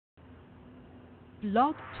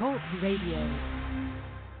Blog Talk Radio.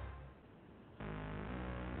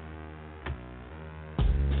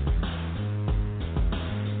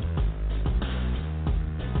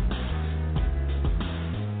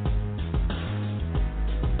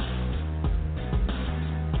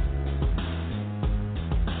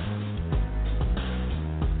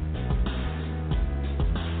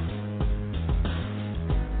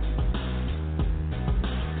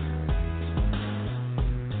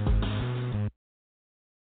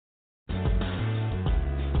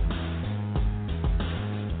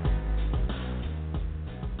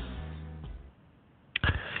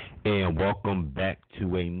 And welcome back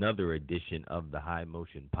to another edition of the High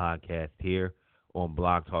Motion Podcast here on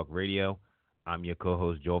Blog Talk Radio. I'm your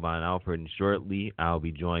co-host Jovan Alford, and shortly I'll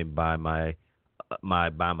be joined by my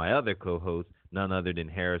other co-host, none other than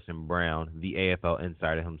Harrison Brown, the AFL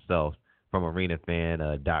insider himself, from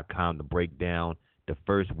ArenaFan.com to break down the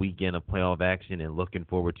first weekend of playoff action and looking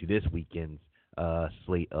forward to this weekend's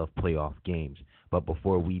slate of playoff games. But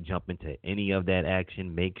before we jump into any of that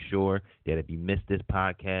action, make sure that if you missed this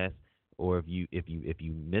podcast, or if you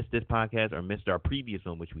missed this podcast or missed our previous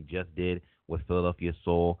one, which we just did with Philadelphia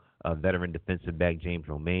Soul veteran defensive back James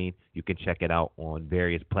Romaine, you can check it out on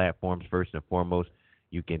various platforms. First and foremost,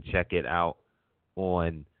 you can check it out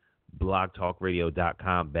on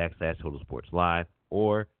blogtalkradio.com/Total Sports Live,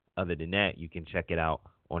 or other than that, you can check it out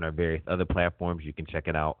on our various other platforms. You can check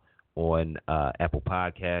it out on Apple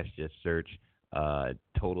Podcasts. Just search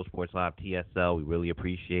Total Sports Live TSL. We really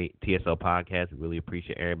appreciate TSL Podcast. We really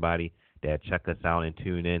appreciate everybody that check us out and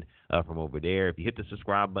tune in from over there. If you hit the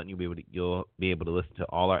subscribe button, you'll be able to listen to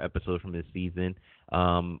all our episodes from this season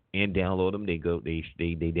and download them. They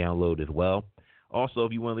download as well. Also,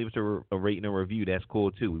 if you want to leave us a rating or review, that's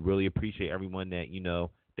cool too. We really appreciate everyone that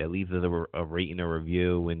that leaves us a rating or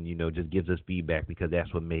review and just gives us feedback, because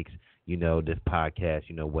that's what makes this podcast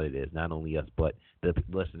what it is. Not only us, but the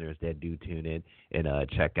listeners that do tune in and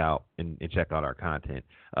check out our content.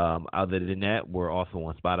 Other than that, we're also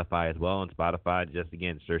on Spotify as well. On Spotify, just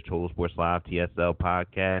again search Total Sports Live TSL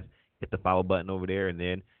Podcast. Hit the follow button over there, and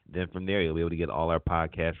then from there you'll be able to get all our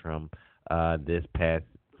podcasts from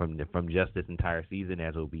from just this entire season,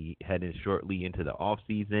 as we'll be heading shortly into the off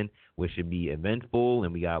season, which should be eventful,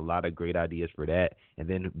 and we got a lot of great ideas for that. And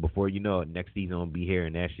then before you know it, next season will be here,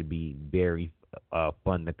 and that should be very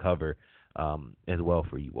fun to cover as well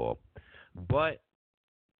for you all. But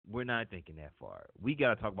we're not thinking that far. We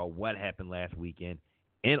got to talk about what happened last weekend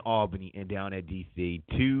in Albany and down at D.C.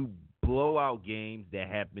 Two blowout games that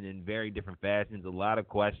happened in very different fashions. A lot of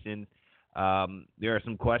questions. There are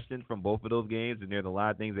some questions from both of those games, and there's a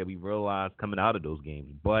lot of things that we realized coming out of those games.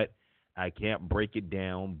 But I can't break it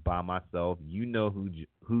down by myself. You know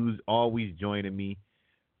who's always joining me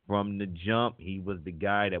from the jump. He was the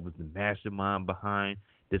guy that was the mastermind behind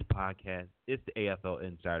this podcast. It's the AFL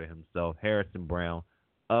insider himself, Harrison Brown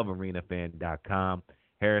of ArenaFan.com.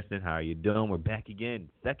 Harrison, how are you doing? We're back again.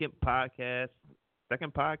 Second podcast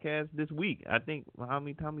this week. I think, how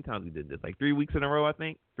many times we did this? Like 3 weeks in a row, I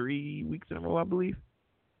think. 3 weeks in a row, I believe.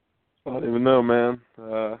 I don't even know, man.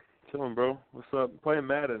 Chilling, bro. What's up? Playing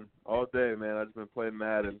Madden all day, man. I've just been playing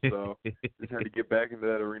Madden, so just had to get back into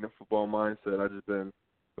that arena football mindset. I've just been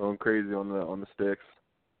going crazy on the sticks.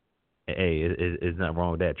 Hey, it's nothing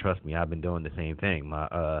wrong with that. Trust me, I've been doing the same thing.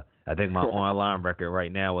 I think my online record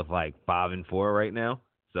right now is like 5-4 right now.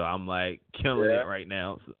 So I'm like killing it right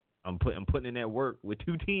now. So I'm putting in that work with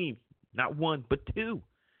two teams, not one but two.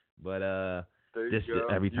 But just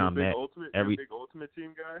every time that every big ultimate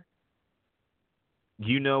team guy.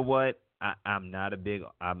 You know what? I'm not a big.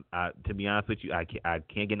 To be honest with you, I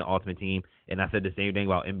can't get in the ultimate team. And I said the same thing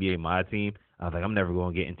about NBA My Team. I was like, I'm never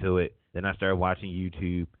going to get into it. Then I started watching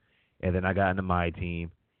YouTube, and then I got into My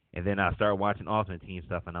Team, and then I started watching ultimate team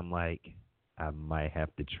stuff, and I'm like, I might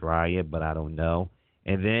have to try it, but I don't know.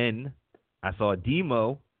 And then I saw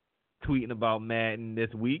Demo tweeting about Madden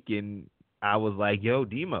this week, and I was like, yo,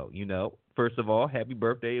 Demo, first of all, happy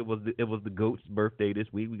birthday. It was the GOAT's birthday this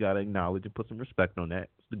week. We got to acknowledge and put some respect on that.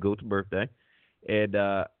 It's the GOAT's birthday. And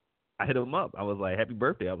I hit him up. I was like, happy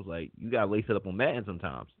birthday. I was like, you got to lace it up on Madden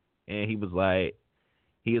sometimes. And he was like,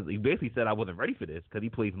 he basically said I wasn't ready for this because he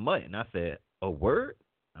plays Mutt. And I said, a word?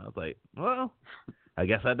 I was like, well, I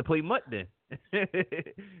guess I had to play Mutt then.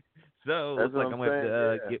 So looks like I'm going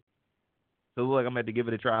to have to give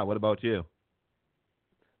it a try. What about you?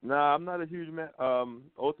 Nah, I'm not a huge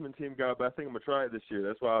ultimate team guy, but I think I'm gonna try it this year.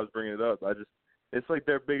 That's why I was bringing it up. It's like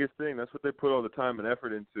their biggest thing. That's what they put all the time and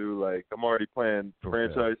effort into. Like, I'm already playing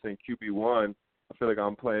franchise and QB1. I feel like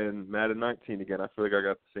I'm playing Madden 19 again. I feel like I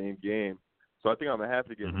got the same game. So I think I'm gonna have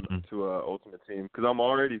to get into Ultimate Team because I'm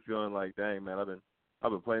already feeling like, dang man, I've been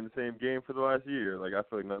I've been playing the same game for the last year. Like, I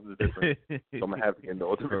feel like nothing's different. So I'm going to have to get in the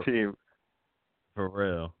Ultimate Team. For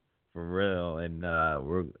real. And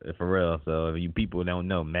we're for real. So if you people don't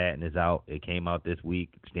know, Madden is out. It came out this week.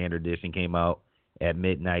 Standard Edition came out at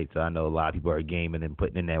midnight. So I know a lot of people are gaming and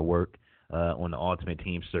putting in that work on the Ultimate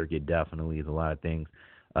Team circuit. Definitely, there's a lot of things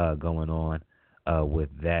going on with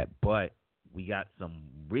that. But we got some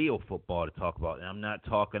real football to talk about. And I'm not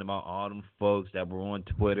talking about all them folks that were on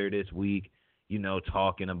Twitter this week,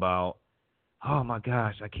 talking about, oh my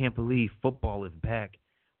gosh, I can't believe football is back.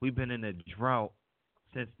 We've been in a drought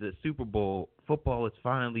since the Super Bowl. Football is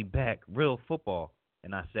finally back, real football.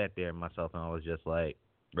 And I sat there myself and I was just like,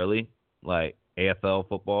 really? Like AFL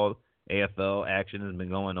football, AFL action has been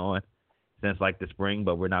going on since like the spring,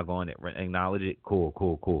 but we're not going to acknowledge it.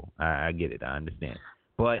 Cool. I get it. I understand.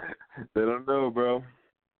 But they don't know, bro.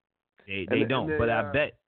 They don't. But I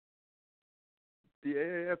bet the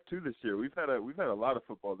AAF too this year. We've had a lot of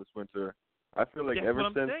football this winter. I feel like That's ever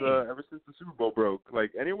since the Super Bowl broke,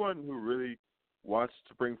 like anyone who really watched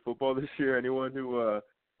spring football this year, anyone who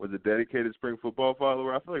was a dedicated spring football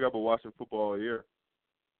follower, I feel like I've been watching football all year.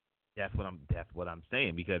 That's what I'm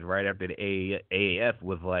saying, because right after the AAF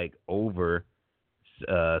was like over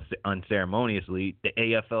unceremoniously, the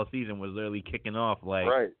AFL season was literally kicking off like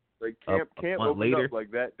camp opened later. Up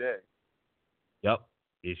like that day. Yep,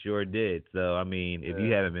 it sure did. So I mean, if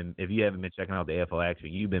you haven't been checking out the AFL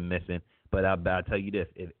action, you've been missing. But I'll tell you this: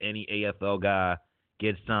 if any AFL guy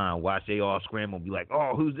gets signed, watch they all scramble and be like,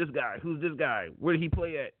 "Oh, who's this guy? Who's this guy? Where did he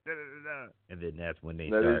play at?" Da, da, da, da. And then that's when they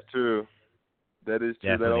start. That is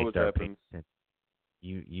true. That always happens.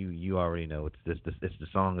 You already know it's the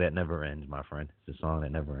song that never ends, my friend. It's the song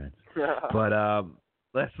that never ends. But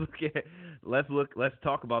let's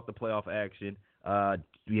talk about the playoff action.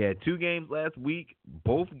 We had 2 games last week.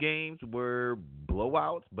 Both games were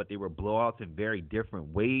blowouts, but they were blowouts in very different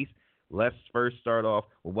ways. Let's first start off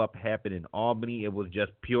with what happened in Albany. It was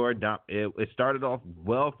just pure it started off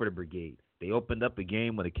well for the Brigade. They opened up the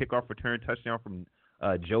game with a kickoff return touchdown from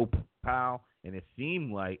Joe Powell, and it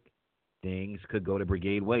seemed like things could go the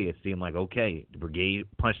Brigade way. It seemed like, okay, the Brigade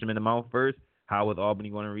punched him in the mouth first. How was Albany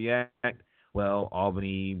going to react? Well,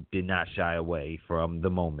 Albany did not shy away from the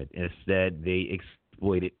moment. Instead, they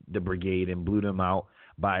exploited the Brigade and blew them out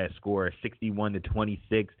by a score of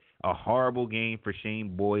 61-26. A horrible game for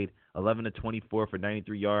Shane Boyd, 11-24 for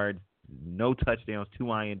 93 yards, no touchdowns, 2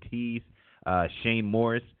 INTs. Shane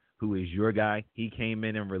Morris, who is your guy, he came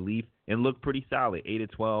in relief and looked pretty solid,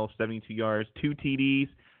 8-12, 72 yards, 2 TDs.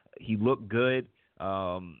 He looked good.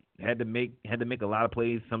 Had to make a lot of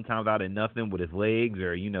plays, sometimes out of nothing with his legs,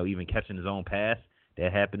 or even catching his own pass.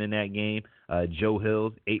 That happened in that game. Joe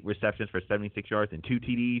Hills, 8 receptions for 76 yards and 2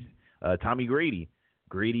 TDs. Tommy Grady,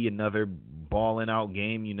 another balling out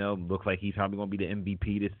game. Looks like he's probably going to be the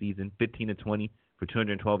MVP this season. 15-20 for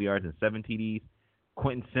 212 yards and 7 TDs.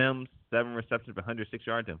 Quentin Sims, 7 receptions for 106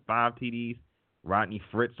 yards and 5 TDs. Rodney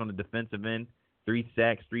Fritz on the defensive end, 3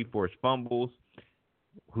 sacks, 3 forced fumbles,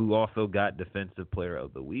 who also got Defensive Player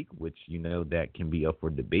of the Week, which that can be up for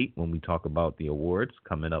debate when we talk about the awards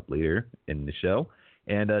coming up later in the show.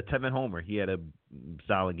 And Tevin Homer, he had a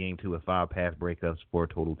solid game too, with 5 pass breakups, 4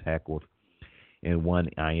 total tackles, and 1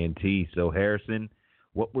 INT. So Harrison,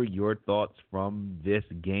 what were your thoughts from this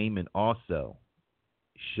game? And also,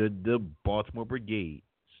 should the Baltimore Brigade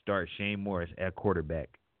start Shane Morris at quarterback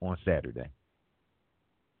on Saturday?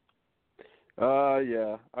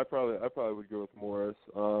 Yeah, I probably would go with Morris.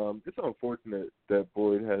 It's unfortunate that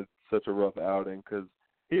Boyd had such a rough outing, because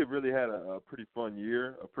he had really had a pretty fun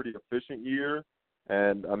year, a pretty efficient year,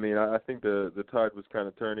 and I mean I think the tide was kind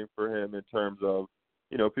of turning for him in terms of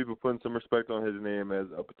people putting some respect on his name as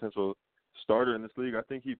a potential starter in this league. I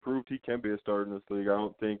think he proved he can be a starter in this league. I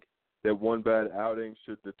don't think that one bad outing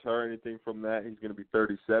should deter anything from that. He's going to be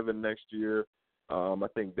 37 next year. I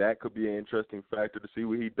think that could be an interesting factor to see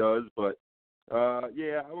what he does, but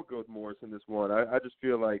yeah, I would go with Morris in this one. I just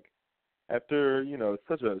feel like after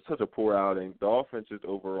such a poor outing, the offense just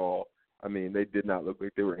overall, I mean, they did not look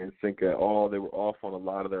like they were in sync at all. They were off on a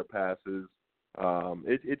lot of their passes.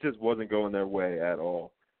 It just wasn't going their way at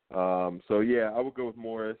all. So yeah, I would go with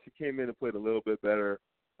Morris. He came in and played a little bit better,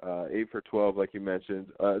 8 for 12, like you mentioned.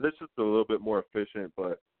 That's just a little bit more efficient,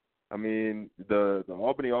 but I mean, the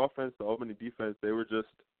Albany offense, the Albany defense, they were just.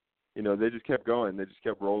 They just kept going. They just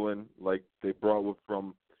kept rolling. Like they brought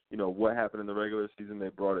from, what happened in the regular season, they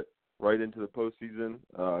brought it right into the postseason.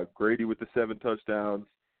 Grady with the 7 touchdowns,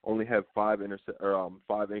 only had 5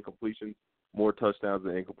 incompletions, more touchdowns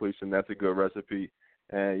than incompletion. That's a good recipe.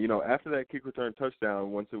 And after that kick return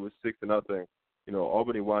touchdown, once it was 6-0,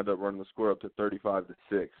 Albany wound up running the score up to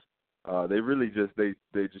 35-6. They really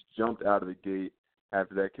they just jumped out of the gate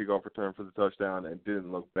after that kickoff return for the touchdown and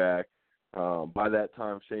didn't look back. By that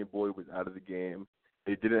time, Shane Boyd was out of the game.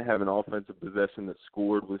 They didn't have an offensive possession that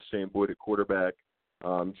scored with Shane Boyd at quarterback.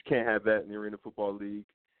 You can't have that in the Arena Football League.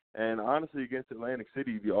 And honestly, against Atlantic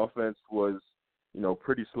City, the offense was,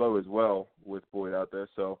 pretty slow as well with Boyd out there.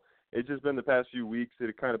 So it's just been the past few weeks. It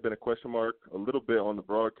had kind of been a question mark a little bit on the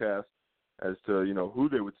broadcast as to, who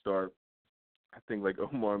they would start. I think like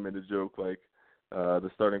Omar made a joke like the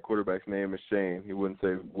starting quarterback's name is Shane. He wouldn't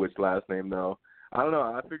say which last name though. I don't know.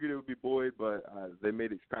 I figured it would be Boyd, but they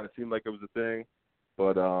made it kind of seem like it was a thing.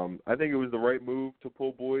 But I think it was the right move to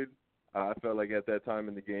pull Boyd. I felt like at that time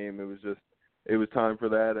in the game it was time for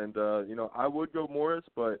that. And, I would go Morris,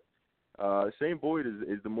 but Shane Boyd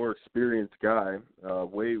is the more experienced guy,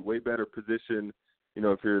 way better position,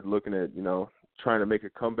 if you're looking at, trying to make a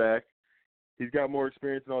comeback. He's got more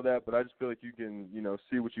experience and all that, but I just feel like you can,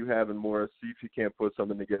 see what you have in Morris, see if he can't put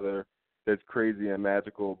something together that's crazy and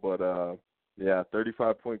magical. But,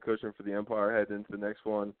 35-point cushion for the Empire heading into the next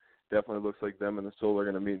one. Definitely looks like them and the Soul are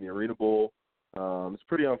going to meet in the Arena Bowl. It's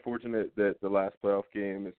pretty unfortunate that the last playoff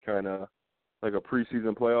game is kind of like a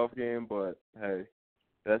preseason playoff game, but, hey,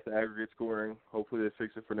 that's the aggregate scoring. Hopefully they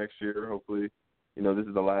fix it for next year. Hopefully, this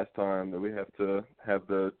is the last time that we have to have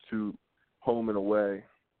the two home and away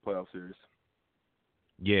playoff series.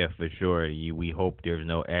 Yeah, for sure. We hope there's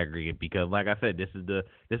no aggregate because, like I said, this is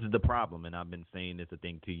the problem, and I've been saying this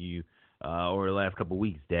to you over the last couple of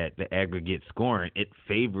weeks that the aggregate scoring it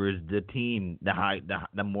favors the team,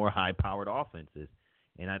 the more high-powered offenses,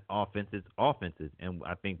 and that offenses, and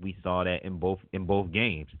I think we saw that in both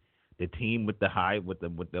games. The team with the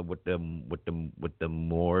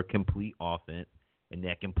more complete offense and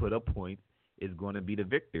that can put up points is going to be the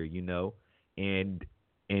victor, and.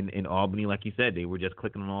 In Albany, like you said, they were just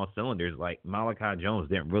clicking on all cylinders. Like Malachi Jones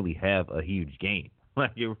didn't really have a huge game.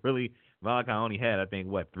 Malachi only had, I think,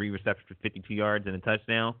 3 receptions for 52 yards and a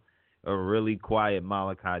touchdown. A really quiet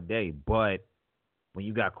Malachi day. But when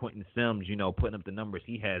you got Quentin Sims, putting up the numbers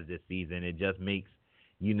he has this season, it just makes,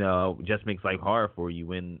 life hard for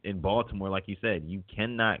you. In Baltimore, like you said, you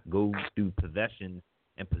cannot go through possessions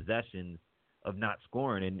of not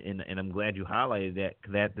scoring. And I'm glad you highlighted that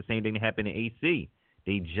because that's the same thing that happened in AC.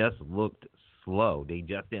 They just looked slow. They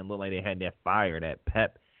just didn't look like they had that fire, that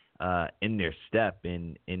pep in their step,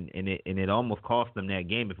 and it almost cost them that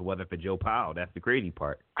game if it wasn't for Joe Powell. That's the crazy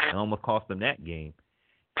part. It almost cost them that game.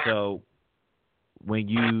 So when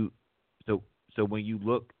you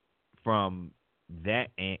look from that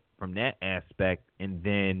aspect and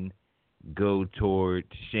then go toward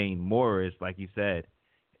Shane Morris, like you said,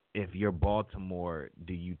 if you're Baltimore,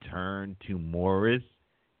 do you turn to Morris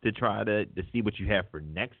to try to see what you have for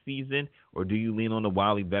next season, or do you lean on the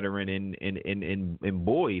wily veteran in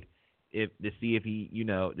Boyd to see if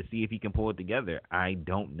he can pull it together? I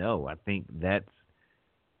don't know. I think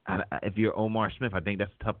if you're Omar Smith, I think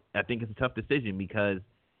that's tough. I think it's a tough decision because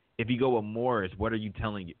if you go with Morris, what are you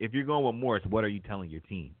telling? If you're going with Morris, what are you telling your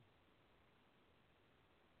team?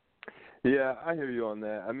 Yeah, I hear you on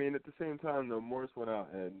that. I mean, at the same time, though, Morris went out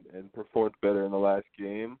and performed better in the last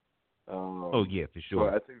game. Oh, yeah, for sure.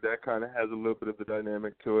 So I think that kind of has a little bit of the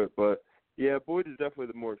dynamic to it. But, yeah, Boyd is definitely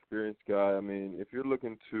the more experienced guy. I mean, if you're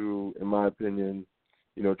looking to, in my opinion,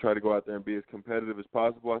 try to go out there and be as competitive as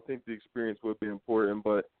possible, I think the experience would be important.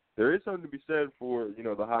 But there is something to be said for,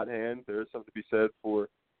 the hot hand. There is something to be said for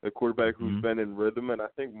a quarterback who's been in rhythm. And I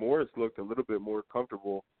think Morris looked a little bit more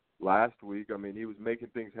comfortable last week. I mean, he was making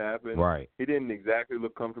things happen. Right. He didn't exactly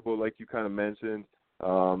look comfortable like you kind of mentioned.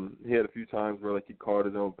 He had a few times where he caught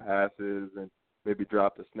his own passes and maybe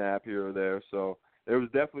dropped a snap here or there. So there was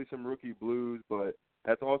definitely some rookie blues, but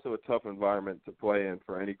that's also a tough environment to play in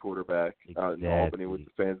for any quarterback out in Albany with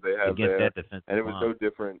the fans they have there. And it was no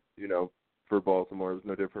different, for Baltimore. It was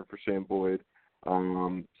no different for Shane Boyd.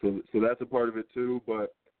 So that's a part of it too.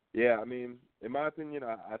 But yeah, I mean, in my opinion,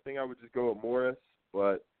 I think I would just go with Morris,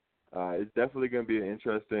 but it's definitely going to be an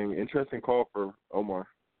interesting call for Omar.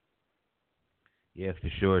 Yeah, for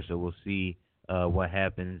sure. So we'll see what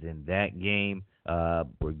happens in that game.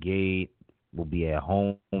 Brigade will be at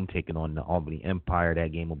home taking on the Albany Empire.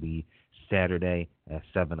 That game will be Saturday at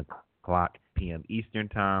 7 o'clock p.m. Eastern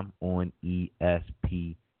Time on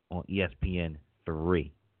ESPN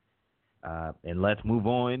 3. And let's move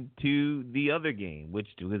on to the other game, which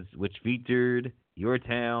featured your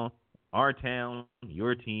town, our town,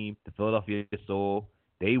 your team, the Philadelphia Soul.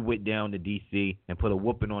 They went down to D.C. and put a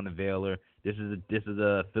whooping on the Vailer. This is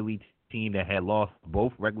a Philly team that had lost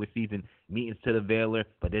both regular season meetings to the Vailer,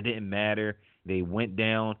 but it didn't matter. They went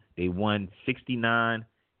down. They won 69-10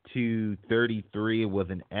 to 33. It was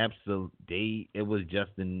an absolute date. It was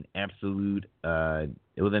just an absolute.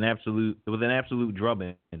 It was an absolute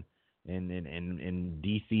drubbing. And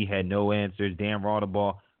DC had no answers. Dan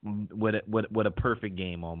Raudabaugh with a perfect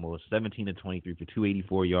game almost. 17 to 23 for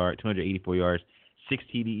 284 yards, 6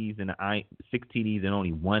 TDs and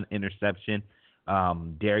only one interception.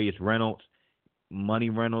 Darius Reynolds, Money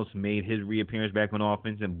Reynolds, made his reappearance back on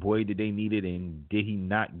offense, and boy did they need it, and did he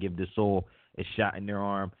not give the Soul a shot in their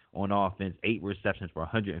arm on offense. 8 receptions for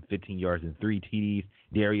 115 yards and 3 TDs.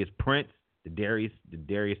 Darius Prince, the Darius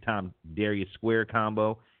Square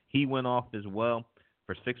combo, he went off as well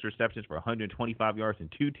for 6 receptions for 125 yards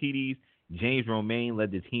and 2 TDs. James Romaine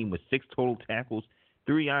led the team with 6 total tackles,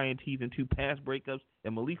 3 INTs and 2 pass breakups.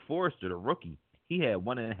 And Malik Forrester, the rookie, he had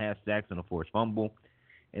 1.5 sacks and a forced fumble.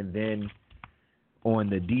 And then on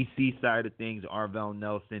the DC side of things, Arvell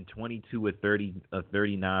Nelson, 22 of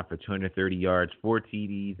 39 for 230 yards, 4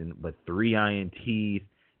 TDs, but 3 INTs.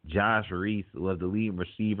 Josh Reese was the lead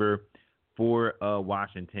receiver for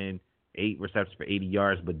Washington, 8 receptions for 80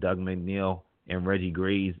 yards, but Doug McNeil and Reggie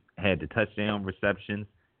Graves had the touchdown receptions.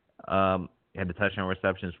 For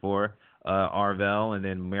Arvell, and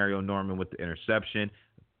then Mario Norman with the interception.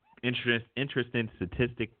 Interesting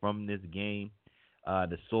statistic from this game.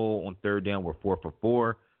 The Soul on third down were 4 for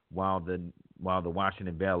 4, while the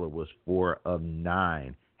Washington Valor was 4 of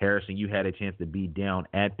 9. Harrison, you had a chance to be down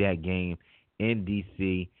at that game in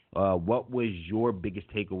DC. What was your biggest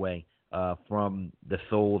takeaway from the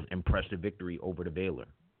Soul's impressive victory over the Valor?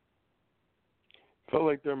 Felt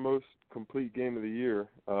like their most complete game of the year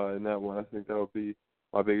in that one. I think that would be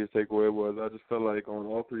my biggest takeaway. I just felt like on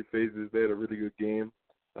all 3 phases they had a really good game.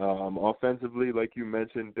 Offensively, like you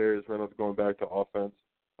mentioned, Darius Reynolds going back to offense,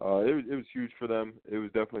 it was huge for them. It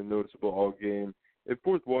was definitely noticeable all game. It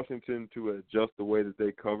forced Washington to adjust the way that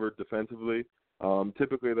they covered defensively.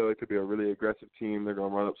 Typically, they like to be a really aggressive team. They're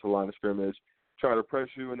going to run up to the line of scrimmage, try to press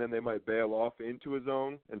you, and then they might bail off into a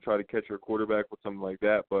zone and try to catch your quarterback with something like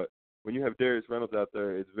that. But when you have Darius Reynolds out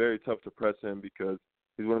there, it's very tough to press him because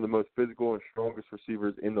he's one of the most physical and strongest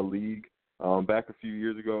receivers in the league. Back a few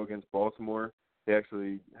years ago against Baltimore, they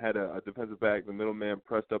actually had a defensive back, the middleman,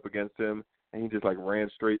 pressed up against him, and he just ran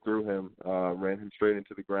straight through him, ran him straight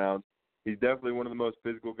into the ground. He's definitely one of the most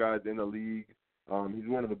physical guys in the league. He's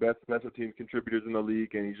one of the best special teams contributors in the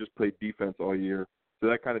league, and he's just played defense all year. So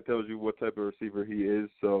that kind of tells you what type of receiver he is.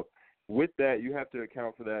 So with that, you have to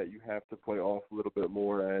account for that. You have to play off a little bit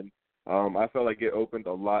more, and I felt like it opened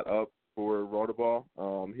a lot up for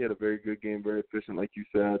Raudabaugh. He had a very good game, very efficient, like you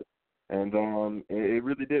said. And it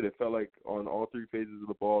really did. It felt like on all 3 phases of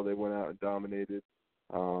the ball, they went out and dominated.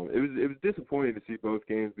 It was disappointing to see both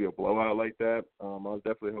games be a blowout like that. I was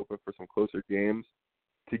definitely hoping for some closer games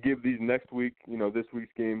to give these next week, this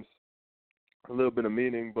week's games a little bit of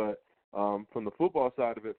meaning. But from the football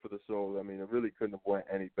side of it for the Soul, I mean, it really couldn't have went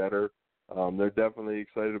any better. They're definitely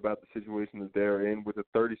excited about the situation that they're in with a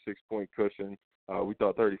 36-point cushion. We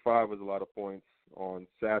thought 35 was a lot of points on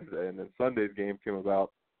Saturday, and then Sunday's game came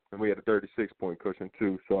about, and we had a 36-point cushion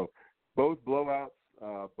too. So both blowouts,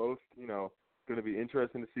 both, going to be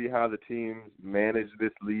interesting to see how the teams manage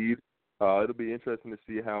this lead. It'll be interesting to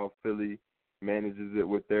see how Philly manages it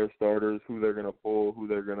with their starters, who they're going to pull, who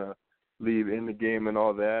they're going to leave in the game and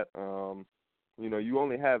all that. You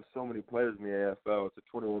only have so many players in the AFL. It's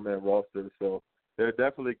a 21-man roster, so they're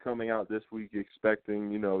definitely coming out this week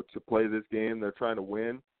expecting, to play this game. They're trying to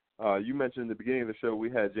win. You mentioned at the beginning of the show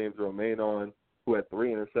we had James Romaine on, who had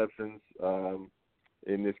 3 interceptions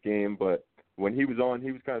in this game. But when he was on,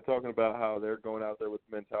 he was kind of talking about how they're going out there with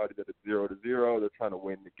the mentality that it's 0-0. They're trying to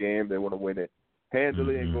win the game. They want to win it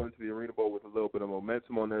handily and go into the Arena Bowl with a little bit of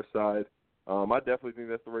momentum on their side. I definitely think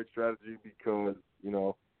that's the right strategy because,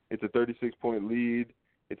 it's a 36-point lead.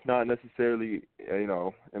 It's not necessarily,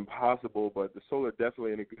 impossible, but the Soul are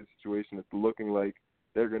definitely in a good situation. It's looking like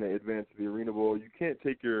they're going to advance to the Arena Bowl. You can't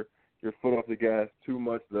take your foot off the gas too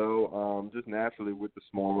much, though, just naturally with the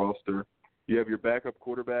small roster. You have your backup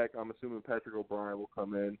quarterback. I'm assuming Patrick O'Brien will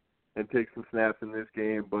come in and take some snaps in this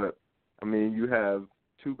game. But, you have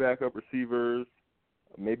 2 backup receivers,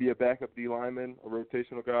 maybe a backup D lineman, a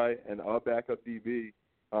rotational guy, and a backup DB.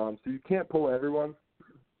 So you can't pull everyone.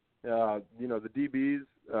 The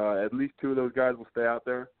DBs, at least 2 of those guys will stay out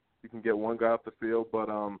there. You can get 1 guy off the field. But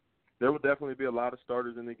there will definitely be a lot of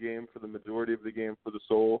starters in the game for the majority of the game for the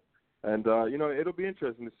Soul. And, it'll be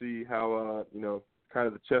interesting to see how, kind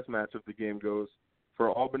of the chess match of the game goes for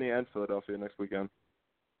Albany and Philadelphia next weekend.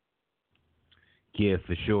 Yeah,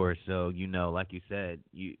 for sure. So, like you said,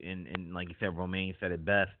 Romaine said it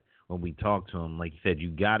best when we talked to him. Like you said,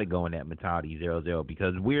 you got to go in that mentality 0-0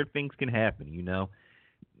 because weird things can happen,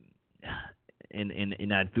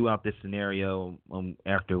 and I threw out this scenario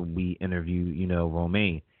after we interviewed,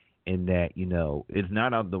 Romaine, in that, it's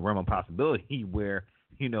not out of the realm of possibility where,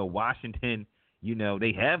 Washington,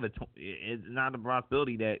 they have it's not a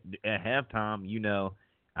possibility that at halftime,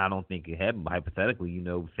 I don't think it happened, but hypothetically,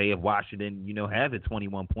 say if Washington, has a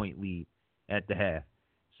 21-point lead at the half.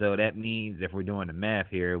 So that means, if we're doing the math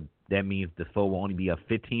here, that means the score will only be a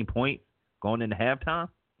 15 points going into halftime,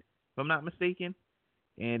 if I'm not mistaken.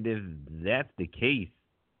 And if that's the case,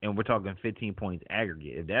 and we're talking 15 points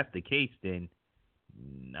aggregate, if that's the case, then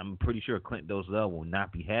I'm pretty sure Clint Dolezel will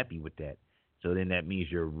not be happy with that. So then that means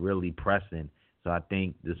you're really pressing. So I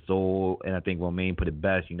think the Soul, and I think Romaine put it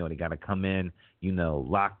best, they got to come in,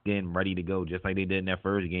 locked in, ready to go, just like they did in that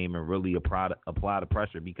first game, and really apply the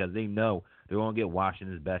pressure, because they know they're going to get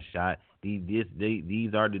Washington's best shot. These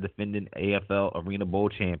are the defending AFL Arena Bowl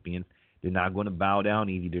champions. They're not going to bow down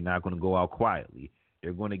easy. They're not going to go out quietly.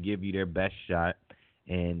 They're going to give you their best shot,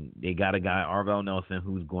 and they got a guy, Arvell Nelson,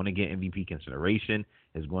 who's going to get MVP consideration,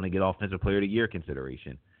 is going to get Offensive Player of the Year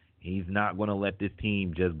consideration. He's not going to let this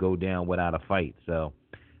team just go down without a fight. So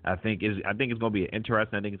I think it's going to be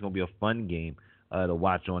interesting. I think it's going to be a fun game to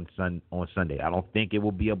watch on Sunday. I don't think it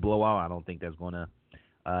will be a blowout. I don't think that's going to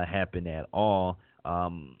happen at all.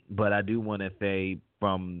 But I do want to say,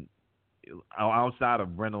 from outside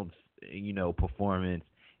of Reynolds, performance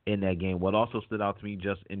in that game, what also stood out to me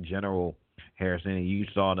just in general, Harrison, and you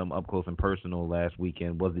saw them up close and personal last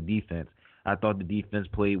weekend, was the defense. I thought the defense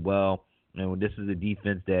played well. And this is a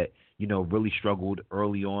defense that, really struggled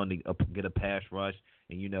early on to get a pass rush.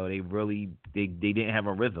 And, they didn't have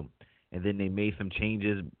a rhythm. And then they made some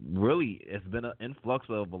changes. Really, it's been an influx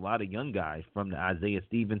of a lot of young guys, from the Isaiah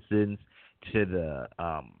Stevensons to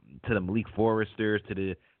the Malik Forresters to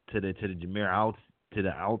the Jameer Outs, to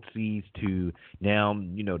the Outsies, to now,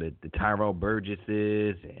 the Tyrell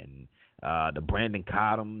Burgesses and the Brandon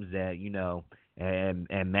Cottoms that,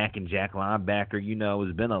 and Mac and Jack linebacker.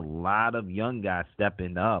 There's been a lot of young guys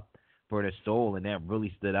stepping up for the Soul, and that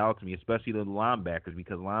really stood out to me, especially the linebackers,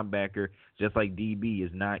 because linebacker, just like DB,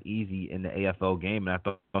 is not easy in the AFL game. And I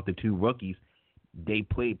thought the two rookies, they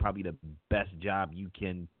played probably the best job you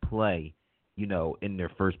can play, in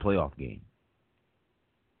their first playoff game.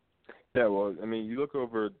 Yeah, well, I mean, you look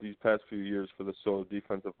over these past few years for the Soul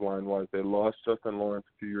defensive line-wise, they lost Justin Lawrence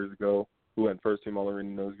a few years ago, who went first-team All-Arena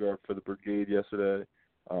nose guard for the Brigade yesterday.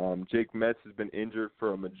 Jake Metz has been injured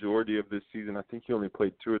for a majority of this season. I think he only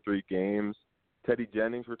played 2 or 3 games. Teddy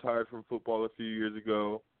Jennings retired from football a few years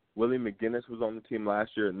ago. Willie McGinnis was on the team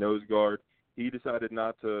last year at nose guard. He decided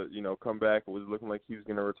not to, come back. It was looking like he was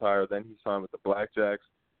going to retire. Then he signed with the Blackjacks.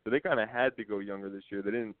 So they kind of had to go younger this year.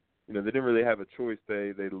 They didn't really have a choice.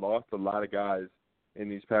 They lost a lot of guys in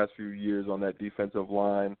these past few years on that defensive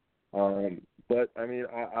line. But I mean,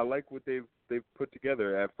 I like what they've put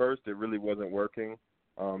together. At first, it really wasn't working.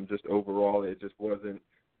 Just overall, it just wasn't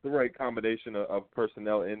the right combination of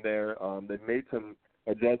personnel in there. They made some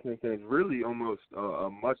adjustments, and it's really almost a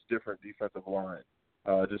much different defensive line,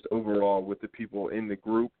 just overall with the people in the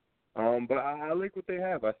group. But I like what they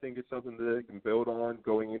have. I think it's something that they can build on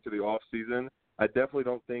going into the off season. I definitely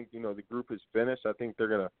don't think the group is finished. I think they're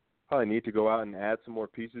gonna probably need to go out and add some more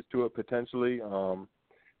pieces to it potentially.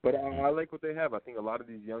 But I like what they have. I think a lot of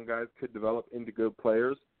these young guys could develop into good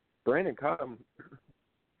players. Brandon Cottom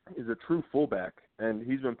is a true fullback, and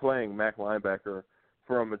he's been playing Mac linebacker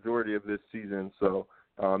for a majority of this season. So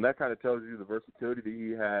that kind of tells you the versatility that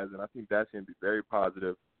he has, and I think that's going to be very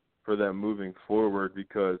positive for them moving forward,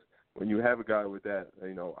 because when you have a guy with that,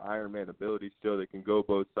 Iron Man ability still that can go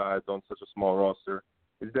both sides on such a small roster,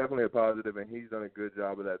 it's definitely a positive, and he's done a good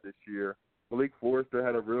job of that this year. Malik Forrester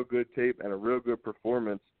had a real good tape and a real good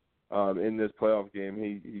performance in this playoff game.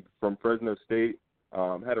 He from Fresno State,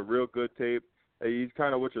 had a real good tape. He's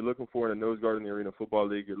kind of what you're looking for in a nose guard in the Arena Football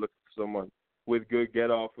League. You're looking for someone with good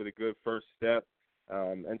get-off, with a good first step,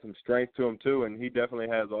 and some strength to him too, and he definitely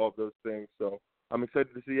has all of those things. So I'm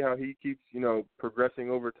excited to see how he keeps, progressing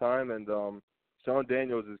over time. And Sean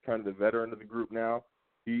Daniels is kind of the veteran of the group now.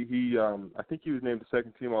 He I think he was named the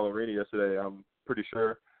second team All-Arena yesterday, I'm pretty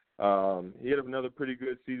sure. He had another pretty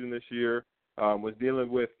good season this year. Was dealing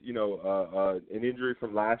with, an injury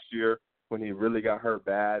from last year when he really got hurt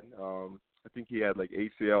bad. I think he had like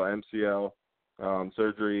ACL, MCL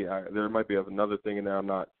surgery. There might be another thing in there. I'm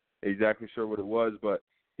not exactly sure what it was, but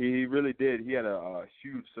he really did. He had a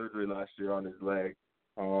huge surgery last year on his leg.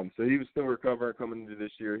 So he was still recovering coming into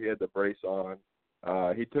this year. He had the brace on.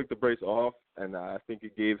 He took the brace off, and I think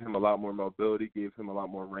it gave him a lot more mobility, gave him a lot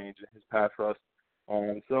more range in his pass rush.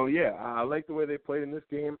 So, yeah, I like the way they played in this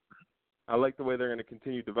game. I like the way they're going to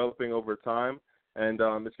continue developing over time. And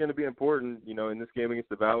it's going to be important, in this game against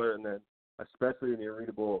the Valor and then especially in the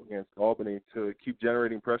Arena Bowl against Albany to keep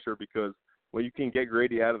generating pressure because when you can get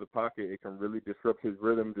Grady out of the pocket, it can really disrupt his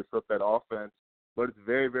rhythm, disrupt that offense. But it's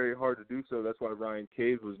very, very hard to do so. That's why Ryan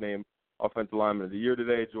Caves was named Offensive Lineman of the Year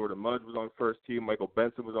today. Jordan Mudge was on first team. Michael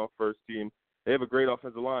Benson was on first team. They have a great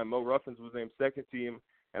offensive line. Mo Ruffins was named second team,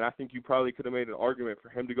 and I think you probably could have made an argument for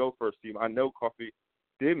him to go first team. I know Coffee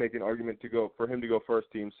did make an argument for him to go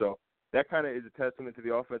first team. So that kind of is a testament to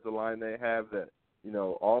the offensive line they have that,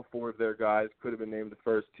 all four of their guys could have been named the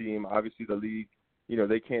first team. Obviously the league,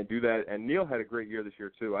 they can't do that. And Neal had a great year this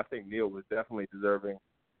year too. I think Neal was definitely deserving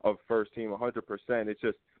of first team 100%. It's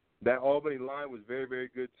just that Albany line was very, very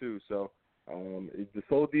good too. So the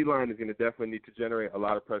full D-line is going to definitely need to generate a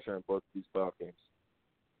lot of pressure in both of these playoff games.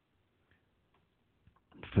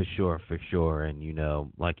 For sure.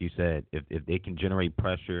 And, like you said, if they can generate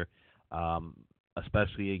pressure,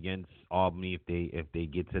 especially against Albany, if they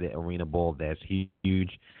get to the Arena Bowl, that's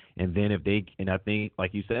huge. And then I think,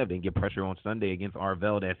 like you said, if they get pressure on Sunday against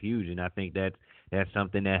Arvell, that's huge. And I think that's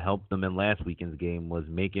something that helped them in last weekend's game was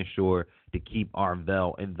making sure to keep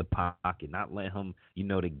Arvell in the pocket, not let him,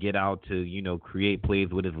 to get out to, create plays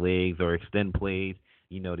with his legs or extend plays,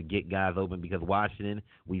 to get guys open. Because Washington,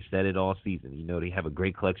 we've said it all season, they have a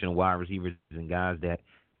great collection of wide receivers and guys that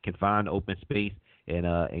can find open space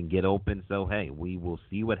and get open. So, hey, we will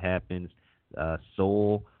see what happens.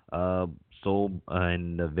 Seoul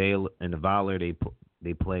and the Valor,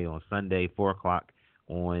 they play on Sunday, 4 o'clock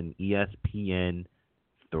on ESPN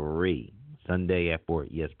 3. Sunday at 4,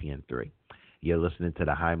 ESPN 3. You're listening to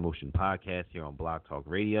the High Motion Podcast here on Blog Talk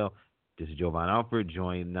Radio. This is Jovan Alford,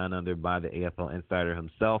 joined none other by the AFL insider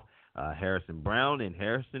himself, Harrison Brown. And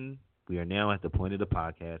Harrison, we are now at the point of the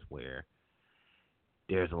podcast where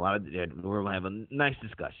there's we're going to have a nice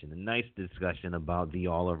discussion about the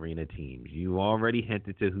All-Arena teams. You already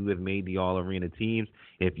hinted to who have made the All-Arena teams.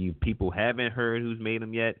 If you people haven't heard who's made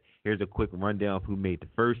them yet, here's a quick rundown of who made the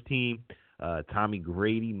first team. Tommy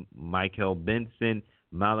Grady, Michael Benson,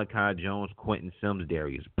 Malachi Jones, Quentin Sims,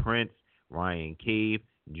 Darius Prince, Ryan Cave,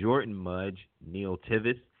 Jordan Mudge, Neil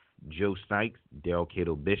Tivis, Joe Sykes, Daryl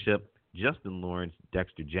Cato Bishop, Justin Lawrence,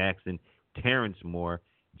 Dexter Jackson, Terrence Moore,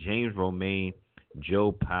 James Romaine,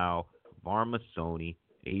 Joe Powell, Varma Sony,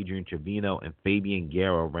 Adrian Trevino, and Fabian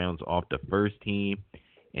Guerra rounds off the first team.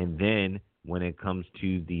 And then when it comes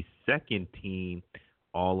to the second team,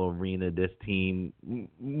 All-Arena, this team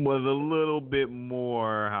was a little bit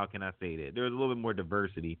more, how can I say that? There was a little bit more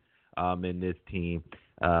diversity in this team.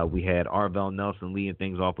 We had Arvell Nelson leading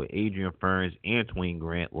things off with Adrian Ferns, Antoine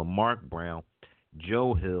Grant, Lamarck Brown,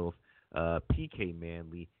 Joe Hills, P.K.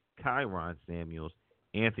 Manley, Kyron Samuels,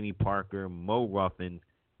 Anthony Parker, Mo Ruffins,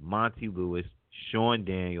 Monty Lewis, Sean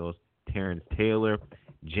Daniels, Terrence Taylor,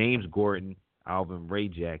 James Gordon, Alvin Ray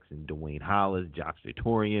Jackson, Dwayne Hollis, Josh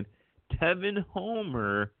Sartorian, Tevin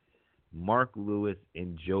Homer, Mark Lewis,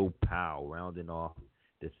 and Joe Powell rounding off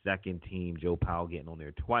the second team. Joe Powell getting on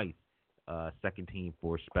there twice. Second team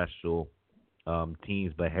for special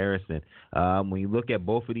teams. But Harrison, when you look at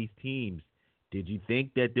both of these teams, did you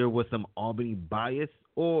think that there was some Albany bias,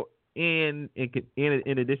 or in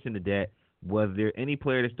addition to that, was there any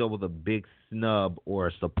player that still was a big snub or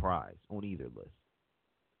a surprise on either list?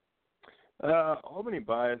 Albany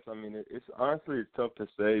bias, it's honestly tough to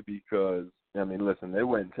say because, listen, they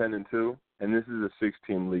went 10-2, and this is a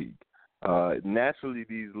 6-team league. Naturally,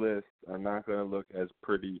 these lists are not going to look as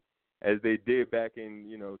pretty as they did back in,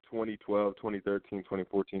 2012, 2013,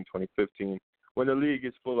 2014, 2015, when the league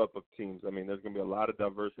is full up of teams. There's going to be a lot of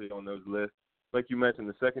diversity on those lists. Like you mentioned,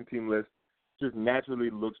 the second team list just naturally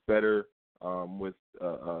looks better with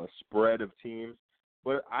a spread of teams.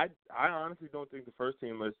 But I honestly don't think the first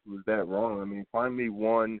team list was that wrong. Find me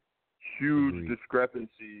one huge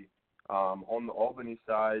discrepancy on the Albany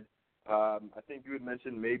side. I think you had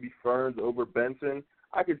mentioned maybe Ferns over Benson.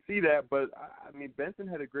 I could see that, but Benson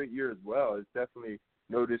had a great year as well. It's definitely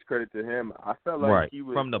no discredit to him. I felt like he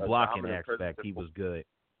was from the blocking aspect, he was good.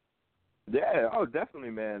 Yeah, oh,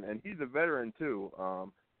 definitely, man. And he's a veteran, too.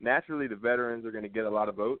 Naturally, the veterans are going to get a lot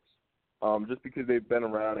of votes just because they've been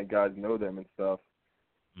around and guys know them and stuff.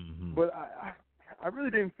 Mm-hmm. But I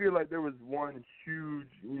really didn't feel like there was one huge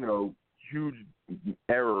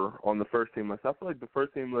error on the first team list. I feel like the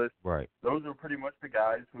first team list, those are pretty much the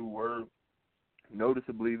guys who were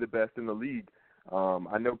noticeably the best in the league.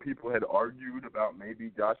 I know people had argued about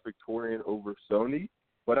maybe Josh Victorian over Sony,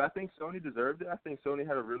 but I think Sony deserved it. I think Sony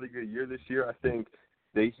had a really good year this year. I think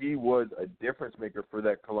that he was a difference maker for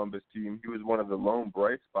that Columbus team. He was one of the lone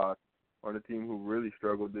bright spots on the team who really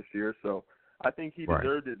struggled this year. So I think he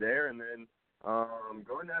deserved it there. And then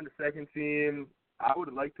going down to second team, I would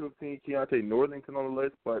have liked to have seen Keontae Northington on the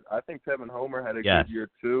list, but I think Tevin Homer had a Yes. good year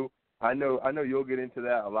too. I know you'll get into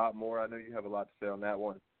that a lot more. I know you have a lot to say on that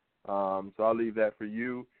one. So I'll leave that for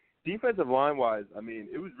you. Defensive line-wise, I mean,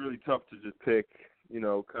 it was really tough to just pick,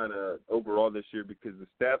 kind of overall this year because the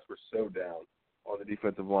stats were so down on the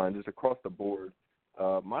defensive line, just across the board.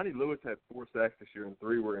 Monty Lewis had 4 sacks this year, and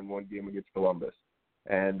 3 were in one game against Columbus.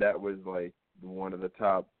 And that was, like, one of the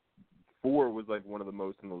top. 4 was, like, one of the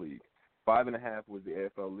most in the league. 5.5 was the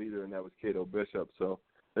AFL leader, and that was Cato Bishop. So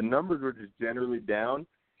the numbers were just generally down.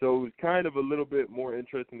 So it was kind of a little bit more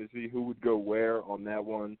interesting to see who would go where on that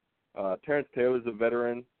one. Terrence Taylor's a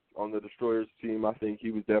veteran on the Destroyers team. I think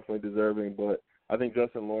he was definitely deserving, but I think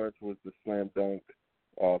Justin Lawrence was the slam dunk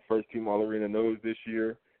first-team All-Arena nose this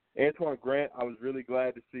year. Antoine Grant, I was really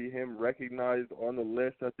glad to see him recognized on the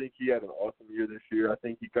list. I think he had an awesome year this year. I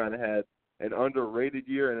think he kind of had an underrated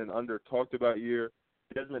year and an under-talked-about year.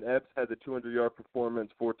 Desmond Epps had the 200-yard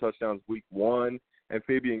performance, 4 touchdowns week 1. And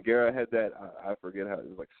Fabian Guerra had that, I forget how, it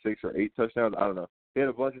was like 6 or 8 touchdowns. I don't know. He had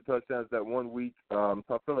a bunch of touchdowns that 1 week. So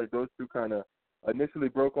I feel like those two kind of initially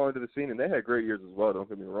broke onto the scene, and they had great years as well, don't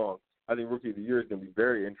get me wrong. I think Rookie of the Year is going to be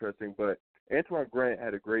very interesting, but Antoine Grant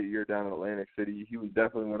had a great year down in Atlantic City. He was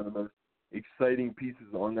definitely one of the most exciting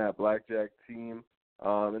pieces on that Blackjack team.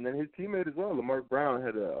 And then his teammate as well, Lamar Brown,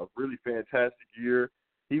 had a really fantastic year.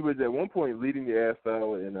 He was at one point leading the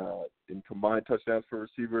AFL in combined touchdowns for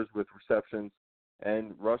receivers with receptions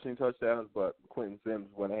and rushing touchdowns, but Quentin Sims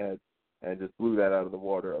went ahead and just blew that out of the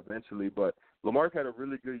water eventually. But Lamar had a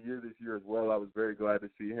really good year this year as well. I was very glad to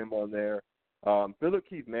see him on there. Philip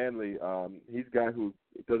Keith Manley, he's a guy who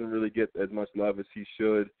doesn't really get as much love as he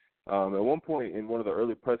should. At one point in one of the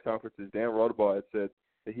early press conferences, Dan Rodabaugh had said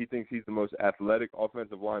that he thinks he's the most athletic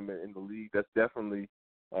offensive lineman in the league. That's definitely,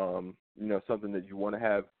 something that you want to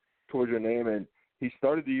have towards your name. And he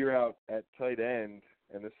started the year out at tight end,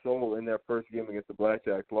 and the Soul in their first game against the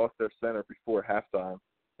Blackjacks lost their center before halftime.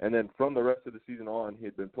 And then from the rest of the season on, he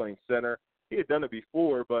had been playing center. He had done it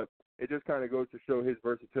before, but it just kind of goes to show his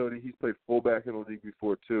versatility. He's played fullback in the league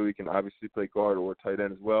before, too. He can obviously play guard or tight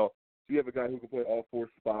end as well. So you have a guy who can play all 4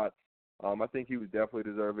 spots. I think he was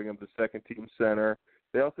definitely deserving of the second-team center.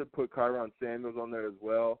 They also put Kyron Samuels on there as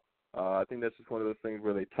well. I think that's just one of those things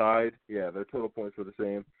where they tied. Yeah, their total points were the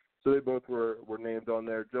same. So they both were named on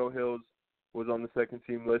there. Joe Hills was on the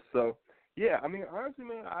second-team list. So, yeah, I mean, honestly,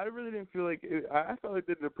 man, I really didn't feel like – I felt like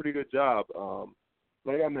they did a pretty good job.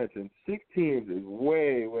 Like I mentioned, 6 teams is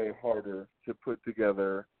way, way harder to put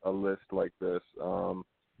together a list like this.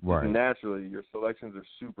 Right. Naturally, your selections are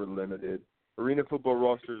super limited. Arena football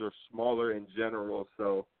rosters are smaller in general.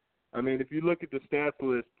 So, I mean, if you look at the stats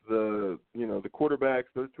list, the quarterbacks,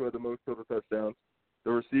 those 2 had the most total touchdowns.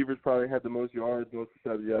 The receivers probably had the most yards, most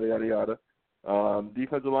receptions, yada, yada, yada.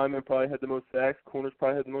 Defensive linemen probably had the most sacks. Corners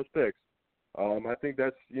probably had the most picks. I think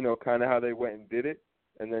that's, kind of how they went and did it.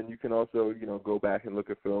 And then you can also, go back and look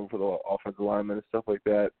at film for the offensive linemen and stuff like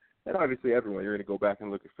that. And obviously everyone you're going to go back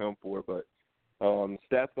and look at film for. But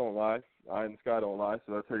stats don't lie. Eye in the sky don't lie.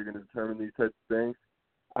 So that's how you're going to determine these types of things.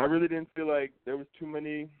 I really didn't feel like there was too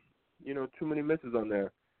many misses on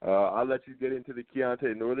there. I'll let you get into the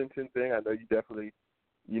Keontae Northington thing. I know you definitely,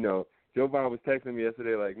 Joe Vaughn was texting me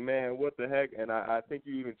yesterday like, man, what the heck? And I think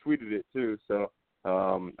you even tweeted it too. So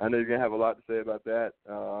I know you're going to have a lot to say about that.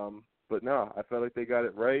 But no, I felt like they got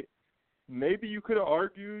it right. Maybe you could have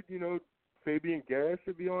argued, Fabian Guerra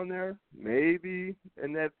should be on there. Maybe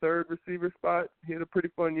in that third receiver spot. He had a pretty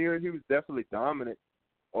fun year. He was definitely dominant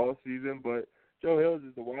all season. But Joe Hills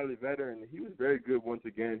is the wily veteran. He was very good once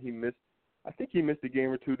again. I think he missed a game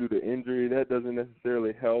or 2 due to injury. That doesn't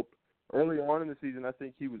necessarily help. Early on in the season, I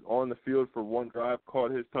think he was on the field for one drive,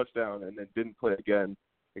 caught his touchdown, and then didn't play again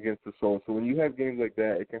against the Soul. So when you have games like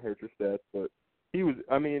that, it can hurt your stats. But he was,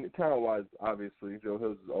 talent-wise, obviously, Joe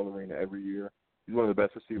Hills is All-Arena every year. He's one of the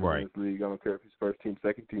best receivers in this league. I don't care if he's first team,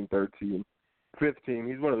 second team, third team, fifth team.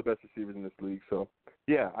 He's one of the best receivers in this league. So,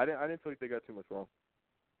 yeah, I didn't feel like they got too much wrong.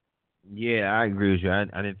 Yeah, I agree with you. I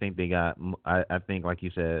didn't think they got. I think, like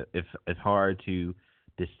you said, it's hard to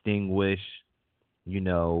distinguish,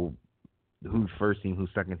 who's first team, who's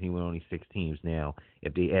second team with only 6 teams. Now,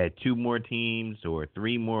 if they add 2 more teams or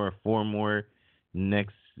 3 more or 4 more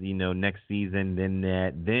next season,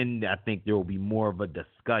 then I think there will be more of a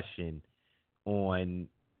discussion on.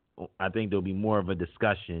 I think there'll be more of a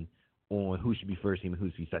discussion on who should be first team and who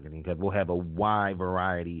should be second team, because we'll have a wide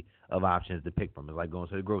variety of options to pick from. It's like going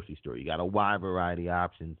to the grocery store. You got a wide variety of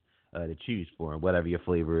options to choose for, and whatever your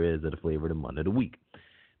flavor is, or the flavor of the month of the week.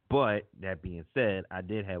 But that being said, I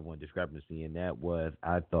did have one discrepancy, and that was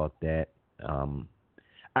I thought that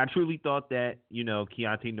I truly thought that,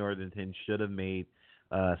 Keontae Northington should have made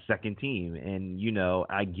second team. And,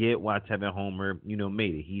 I get why Tevin Homer,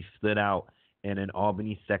 made it. He stood out in an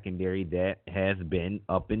Albany secondary that has been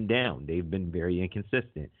up and down. They've been very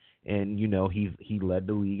inconsistent. And, he led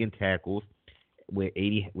the league in tackles with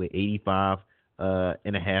 85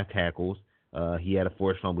 and a half tackles. He had a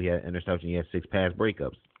forced fumble, he had an interception, he had 6 pass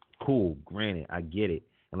breakups. Cool, granted, I get it.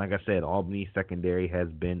 And like I said, Albany secondary has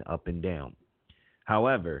been up and down.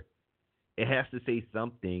 However, it has to say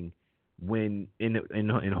something when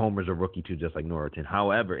in Homer's a rookie too, just like Norrington.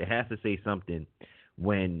 However, it has to say something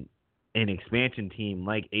when an expansion team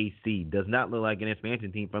like AC does not look like an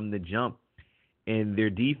expansion team from the jump, and their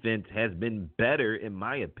defense has been better, in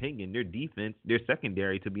my opinion. Their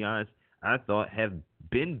secondary, to be honest, I thought have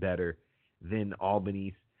been better than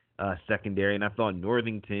Albany's secondary, and I thought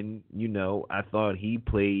Northington, I thought he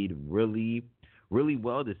played really, really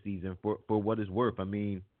well this season for what it's worth. I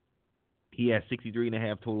mean, he had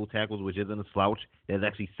 63.5 total tackles, which isn't a slouch. That's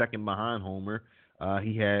actually second behind Homer.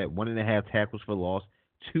 He had 1.5 tackles for loss,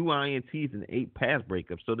 2 INTs, and 8 pass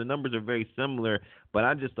breakups. So the numbers are very similar, but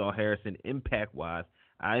I just thought Harrison, impact-wise,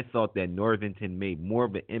 I thought that Northington made more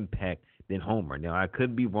of an impact than Homer. Now, I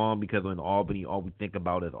could be wrong because in Albany, all we think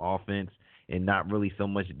about is offense and not really so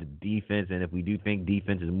much the defense. And if we do think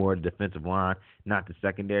defense is more the defensive line, not the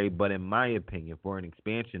secondary. But in my opinion, for an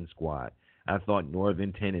expansion squad, I thought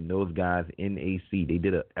Northington and those guys in AC, they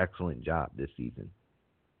did an excellent job this season.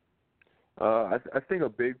 I think a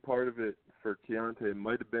big part of it for Keontae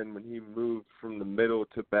might have been when he moved from the middle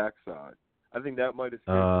to backside. I think that might have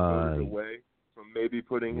scared the voters away from maybe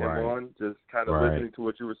putting him on, just kind of listening to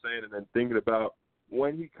what you were saying and then thinking about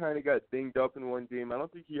when he kind of got dinged up in one game. I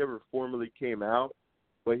don't think he ever formally came out,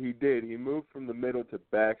 but he did. He moved from the middle to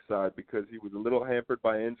backside because he was a little hampered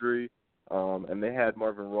by injury, and they had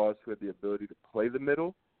Marvin Ross who had the ability to play the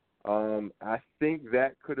middle. I think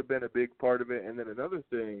that could have been a big part of it. And then another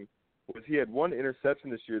thing was he had one interception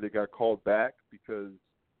this year that got called back because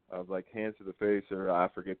of, like, hands to the face, or I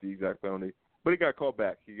forget the exact penalty. But he got called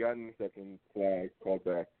back. He got an interception, flag, called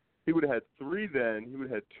back. He would have had 3 then. He would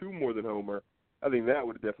have had 2 more than Homer. I think that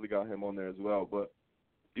would have definitely got him on there as well. But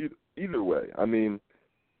either way, I mean,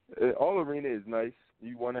 All Arena is nice.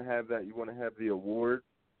 You want to have that. You want to have the award.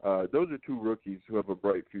 Those are 2 rookies who have a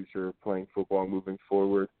bright future playing football moving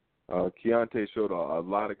forward. Keontae showed a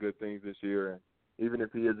lot of good things this year. And even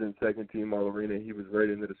if he isn't second team All Arena, he was right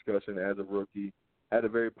in the discussion as a rookie. Had a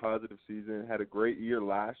very positive season. Had a great year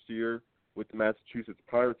last year with the Massachusetts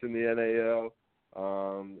Pirates in the NAL.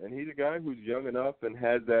 And he's a guy who's young enough and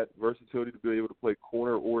has that versatility to be able to play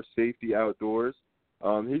corner or safety outdoors.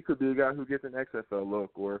 He could be a guy who gets an XFL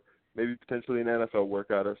look or maybe potentially an NFL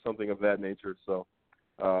workout or something of that nature. So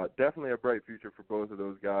definitely a bright future for both of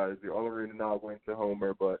those guys. The All Arena nod went to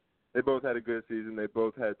Homer, but they both had a good season. They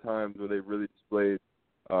both had times where they really displayed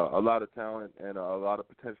a lot of talent and a lot of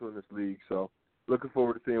potential in this league. So looking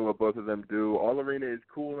forward to seeing what both of them do. All Arena is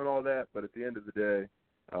cool and all that, but at the end of the day,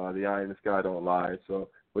 the eye in the sky don't lie. So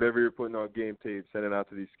whatever you're putting on game tape, sending out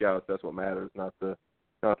to these scouts, that's what matters, not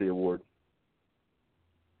the award.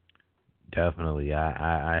 Definitely.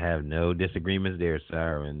 I have no disagreements there,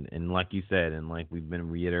 sir. And like you said, and like we've been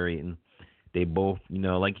reiterating, they both,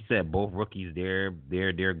 like you said, both rookies, they're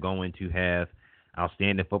going to have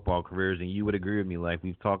outstanding football careers. And you would agree with me, like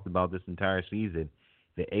we've talked about this entire season,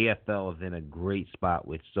 the AFL is in a great spot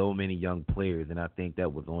with so many young players, and I think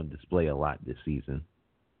that was on display a lot this season.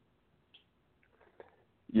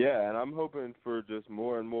 Yeah, and I'm hoping for just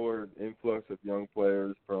more and more influx of young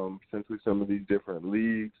players from essentially some of these different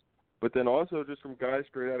leagues, but then also just from guys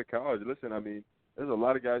straight out of college. Listen, I mean, there's a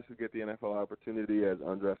lot of guys who get the NFL opportunity as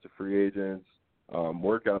undrafted free agents,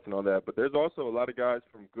 workouts and all that, but there's also a lot of guys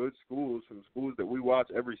from good schools, from schools that we watch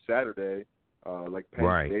every Saturday, like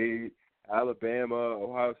Penn State, Alabama,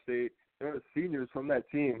 Ohio State. There are seniors from that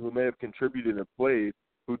team who may have contributed and played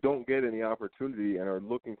who don't get any opportunity and are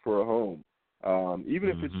looking for a home. Even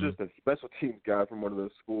if it's just a special teams guy from one of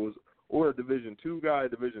those schools or a Division II guy,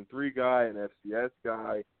 Division III guy, an FCS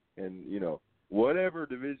guy, and, whatever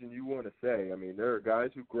division you want to say. I mean, there are guys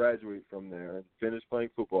who graduate from there and finish playing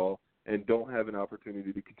football and don't have an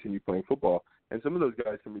opportunity to continue playing football. And some of those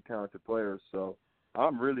guys can be talented players. So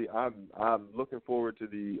I'm looking forward to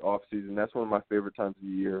the off season. That's one of my favorite times of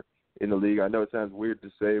the year in the league. I know it sounds weird to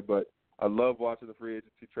say, but I love watching the free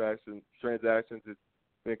agency transactions. It's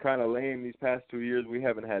been kind of lame these past 2 years. We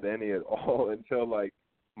haven't had any at all until like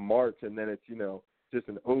March, and then it's, just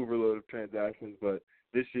an overload of transactions. But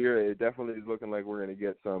this year it definitely is looking like we're going to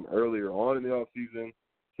get some earlier on in the off season.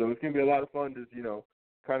 So it's going to be a lot of fun just,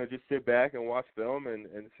 kind of just sit back and watch film and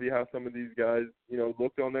see how some of these guys,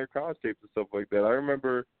 looked on their college tapes and stuff like that. I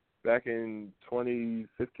remember back in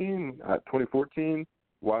 2014,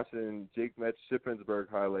 watching Jake Metz Shippensburg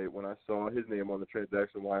highlight when I saw his name on the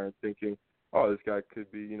transaction wire and thinking, oh, this guy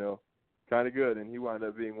could be, kind of good. And he wound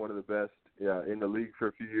up being one of the best in the league for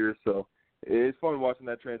a few years. So it's fun watching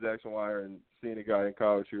that transaction wire and seeing a guy in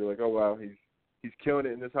college who you're like, oh, wow, he's killing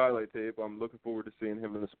it in this highlight tape. I'm looking forward to seeing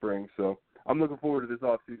him in the spring. So I'm looking forward to this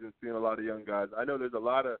offseason, seeing a lot of young guys. I know there's a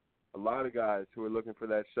lot of guys who are looking for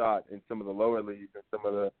that shot in some of the lower leagues and some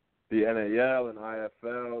of the NAL and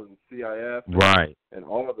IFL and CIF right, and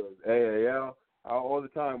all of those, AAL. All the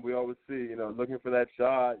time we always see, looking for that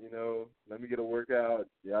shot, let me get a workout,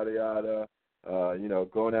 yada, yada,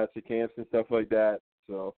 going out to camps and stuff like that.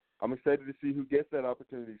 So I'm excited to see who gets that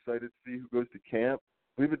opportunity, excited to see who goes to camp.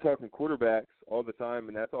 We've been talking quarterbacks all the time,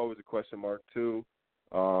 and that's always a question mark too,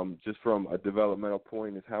 just from a developmental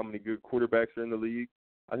point, is how many good quarterbacks are in the league.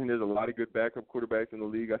 I think there's a lot of good backup quarterbacks in the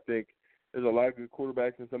league. I think there's a lot of good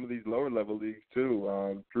quarterbacks in some of these lower-level leagues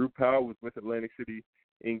too. Drew Powell was with Atlantic City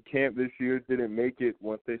in camp this year, didn't make it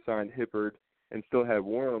once they signed Hibbard and still had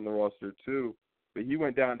Warren on the roster too. But he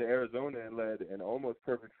went down to Arizona and led an almost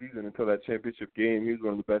perfect season until that championship game. He was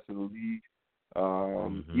one of the best in the league.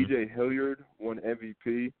 E.J. Hilliard won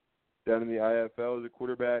MVP down in the IFL as a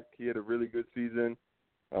quarterback. He had a really good season.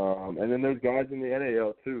 And then there's guys in the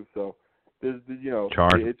NAL too. So there's,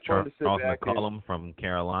 it's fun to sit Charles back McCollum from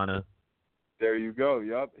Carolina. There you go.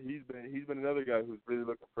 Yup. He's been another guy who's really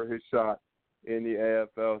looking for his shot in the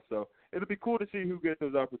AFL. So it'll be cool to see who gets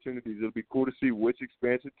those opportunities. It'll be cool to see which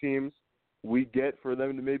expansion teams we get for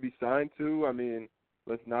them to maybe sign to. I mean,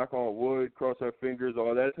 let's knock on wood, cross our fingers,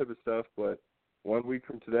 all that type of stuff. But 1 week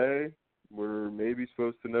from today, we're maybe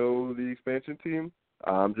supposed to know the expansion team.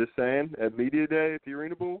 I'm just saying, at Media Day at the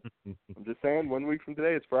Arena Bowl, I'm just saying, 1 week from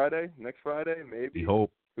today, it's Friday, next Friday, maybe. We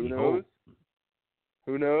hope. Who knows?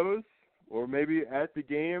 Who knows? Or maybe at the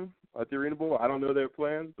game, at the Arena Bowl. I don't know their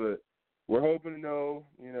plans, but we're hoping to know,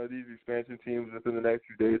 these expansion teams within the next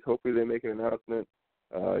few days. Hopefully they make an announcement.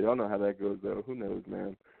 Y'all know how that goes, though. Who knows,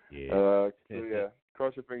 man? Yeah.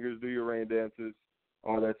 Cross your fingers, do your rain dances,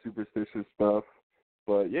 all that superstitious stuff.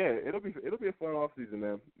 But yeah, it'll be a fun off season,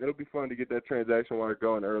 man. It'll be fun to get that transaction wire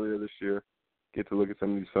going earlier this year. Get to look at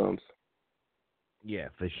some of these films. Yeah,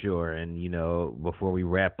 for sure. And before we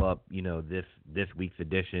wrap up, this week's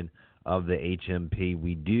edition of the HMP,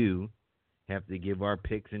 we do have to give our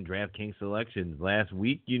picks and DraftKings selections. Last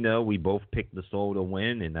week, we both picked the Soul to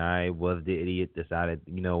win, and I was the idiot, decided,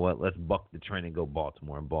 let's buck the trend and go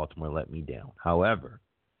Baltimore, and Baltimore let me down. However,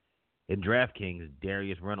 in DraftKings,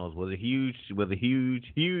 Darius Reynolds was a huge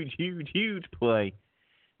play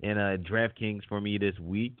in DraftKings for me this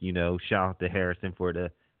week. Shout out to Harrison for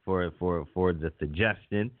the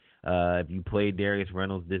suggestion. If you played Darius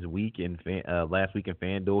Reynolds this week last week in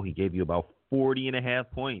FanDuel, he gave you about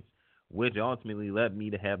 40.5 points, which ultimately led me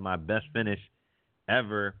to have my best finish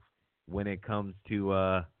ever when it comes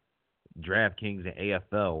to DraftKings and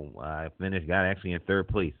AFL. I got actually in third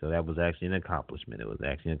place, so that was actually an accomplishment. It was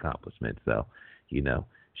actually an accomplishment. So, shout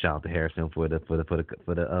out to Harrison for the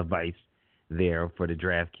advice there for the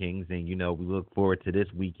DraftKings, and we look forward to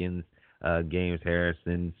this weekend's games,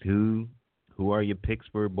 Harrison. Who are your picks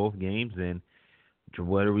for both games, and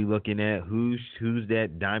what are we looking at? Who's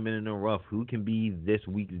that diamond in the rough? Who can be this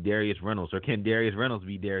week's Darius Reynolds, or can Darius Reynolds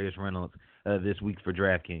be Darius Reynolds this week for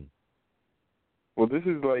DraftKings? Well, this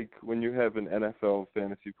is like when you have an NFL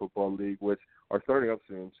fantasy football league, which are starting up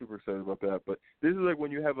soon. I'm super excited about that. But this is like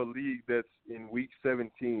when you have a league that's in week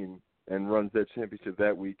 17 and runs that championship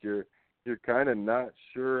that week. You're kind of not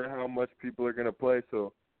sure how much people are going to play.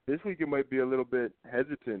 So this week it might be a little bit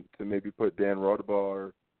hesitant to maybe put Dan Raudabaugh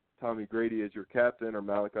or Tommy Grady as your captain, or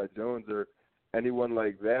Malachi Jones, or anyone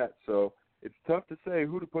like that. So it's tough to say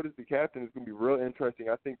who to put as the captain. It's going to be real interesting.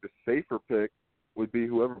 I think the safer pick would be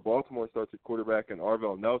whoever Baltimore starts at quarterback and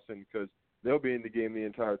Arvell Nelson, because they'll be in the game the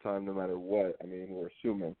entire time no matter what. I mean, we're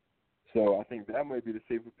assuming. So I think that might be the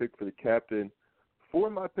safer pick for the captain. For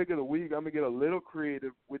my pick of the week, I'm going to get a little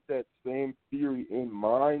creative with that same theory in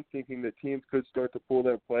mind, thinking that teams could start to pull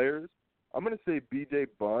their players. I'm going to say B.J.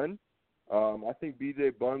 Bunn. I think B.J.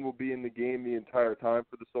 Bunn will be in the game the entire time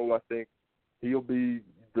for the Soul. I think he'll be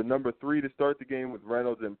the number 3 to start the game with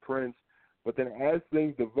Reynolds and Prince. But then as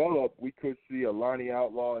things develop, we could see a Lonnie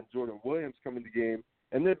Outlaw and Jordan Williams come in the game,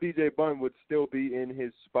 and then B.J. Bunn would still be in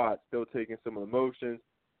his spot, still taking some of the motions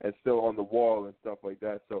and still on the wall and stuff like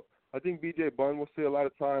that. So I think B.J. Bunn will see a lot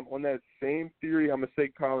of time. On that same theory, I'm going to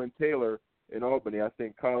say Colin Taylor in Albany. I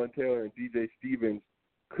think Colin Taylor and DJ Stevens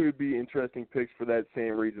could be interesting picks for that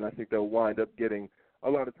same reason. I think they'll wind up getting a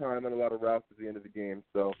lot of time and a lot of routes at the end of the game.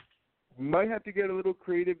 So might have to get a little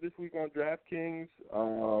creative this week on DraftKings,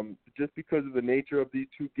 just because of the nature of these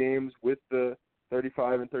two games with the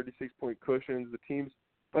 35 and 36-point cushions. The teams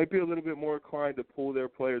might be a little bit more inclined to pull their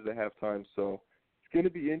players at halftime. So it's going to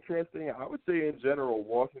be interesting. I would say in general,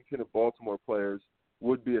 Washington and Baltimore players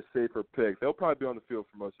would be a safer pick. They'll probably be on the field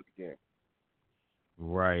for most of the game.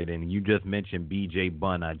 Right, and you just mentioned B.J.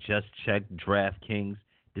 Bunn. I just checked DraftKings.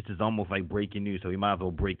 This is almost like breaking news, so we might as well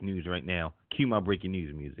break news right now. Cue my breaking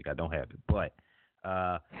news music. I don't have it, but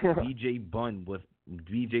B.J. Bunn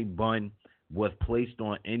was placed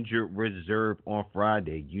on injured reserve on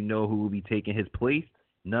Friday. You know who will be taking his place?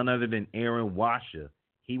 None other than Aaron Washer.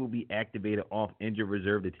 He will be activated off injured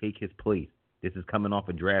reserve to take his place. This is coming off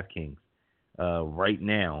of DraftKings right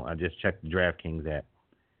now. I just checked the DraftKings app.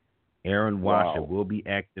 Aaron Washer will be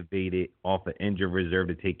activated off an injured reserve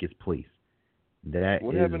to take his place. That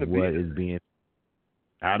is what is being.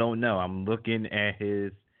 I don't know. I'm looking at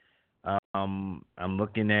his. I'm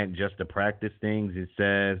looking at just the practice things. It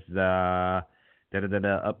says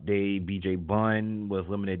update. B.J. Bunn was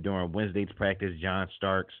limited during Wednesday's practice. John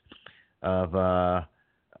Starks of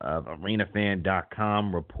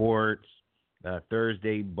ArenaFan.com reports.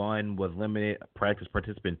 Thursday, Bunn was limited practice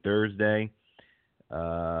participant Thursday.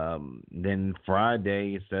 Then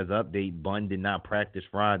Friday, it says update. Bunn did not practice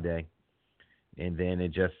Friday. And then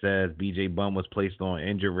it just says B.J. Bunn was placed on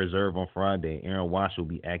injured reserve on Friday. Aaron Wash will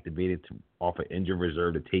be activated off an injured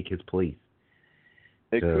reserve to take his place.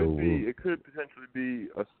 It could potentially be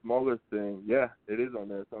a smaller thing. Yeah, it is on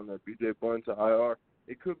there. It's on there. B.J. Bunn to IR.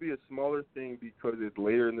 It could be a smaller thing because it's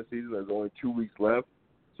later in the season. There's only 2 weeks left.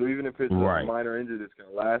 So even if it's a minor injury that's going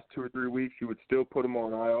to last 2 or 3 weeks, you would still put him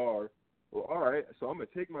on IR. Well, all right, so I'm going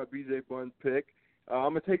to take my B.J. Bunn pick.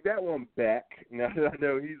 I'm going to take that one back now that I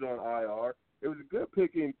know he's on IR. It was a good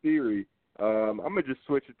pick in theory. I'm going to just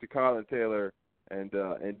switch it to Colin Taylor and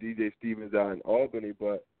DJ Stevens out in Albany.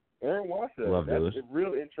 But Aaron Washer, that's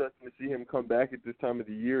real interesting to see him come back at this time of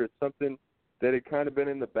the year. It's something that had kind of been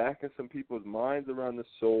in the back of some people's minds around the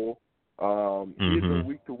soul. He's been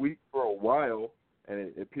week to week for a while, and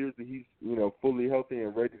it appears that he's fully healthy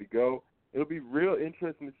and ready to go. It'll be real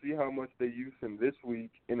interesting to see how much they use him this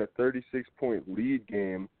week in a 36-point lead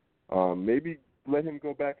game. Maybe let him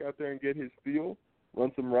go back out there and get his feel,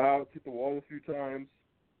 run some routes, hit the wall a few times,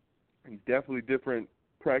 and definitely different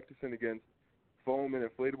practicing against foam and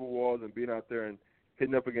inflatable walls and being out there and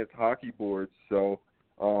hitting up against hockey boards. So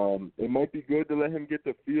it might be good to let him get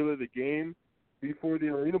the feel of the game before the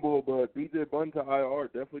Arena Bowl, but B.J. Bunn to IR,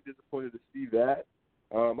 definitely disappointed to see that.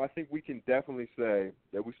 I think we can definitely say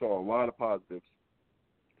that we saw a lot of positives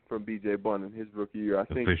from B.J. Bunn in his rookie year. I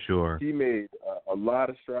think for sure he made a lot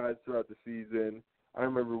of strides throughout the season. I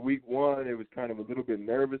remember week 1, it was kind of a little bit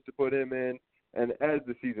nervous to put him in. And as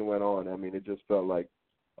the season went on, I mean, it just felt like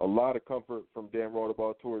a lot of comfort from Dan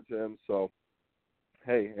Rodabaugh towards him. So,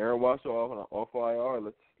 hey, Aaron Washer off IR.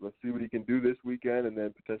 Let's see what he can do this weekend and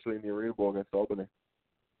then potentially in the Arena Bowl against Albany.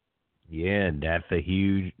 Yeah, that's a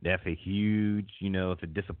huge, it's a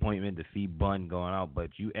disappointment to see Bunn going out. But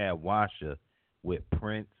you add Washer with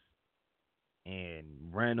Prince and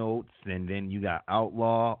Reynolds, and then you got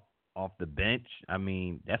Outlaw off the bench. I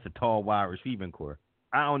mean, that's a tall wide receiving core.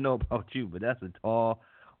 I don't know about you, but that's a tall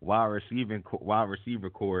wide receiver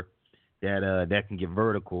core that can get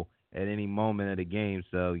vertical at any moment of the game.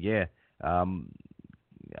 So yeah,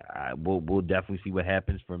 we'll definitely see what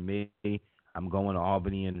happens for me. I'm going to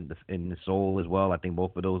Albany in the Soul as well. I think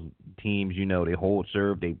both of those teams, they hold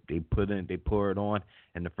serve. They pour it on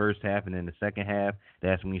in the first half, and then the second half,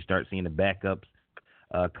 that's when you start seeing the backups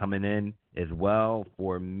coming in as well.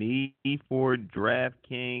 For me, for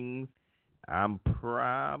DraftKings, I'm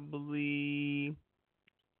probably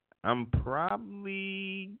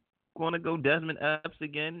going to go Desmond Epps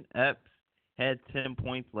again. Epps had 10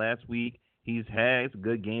 points last week. He's had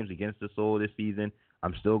good games against the Soul this season.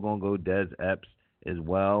 I'm still gonna go Des Epps as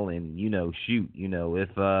well, and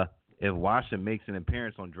if Washer makes an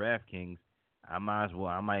appearance on DraftKings, I might as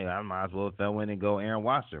well throw in and go Aaron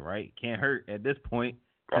Washer, right? Can't hurt at this point.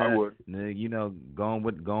 I would. Going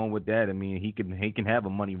with that. I mean, he can have a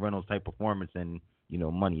Money Reynolds type performance, and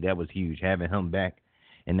money that was huge. Having him back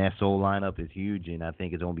in that Soul lineup is huge, and I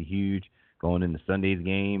think it's gonna be huge going into Sunday's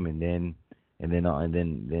game, and then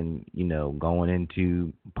going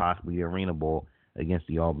into possibly the Arena Bowl against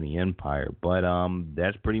the Albany Empire. But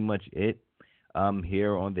that's pretty much it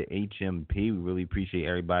here on the HMP. We really appreciate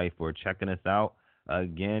everybody for checking us out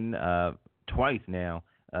again twice now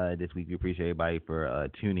this week. We appreciate everybody for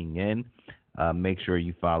tuning in. Make sure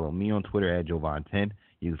you follow me on Twitter at Jovan10.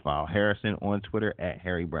 You can follow Harrison on Twitter at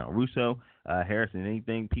Harry Brown Russo. Harrison,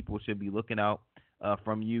 anything people should be looking out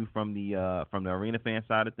from you from the arena fan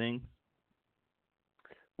side of things?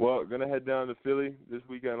 Well, gonna head down to Philly this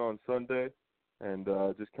weekend on Sunday, and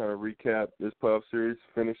just kind of recap this playoff series,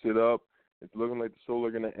 finish it up. It's looking like the Soul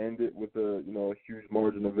are gonna end it with a huge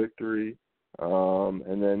margin of victory,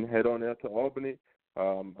 and then head on out to Albany.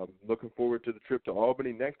 I'm looking forward to the trip to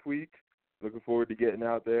Albany next week. Looking forward to getting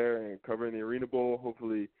out there and covering the Arena Bowl.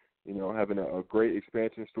 Hopefully, having a great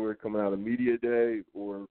expansion story coming out of Media Day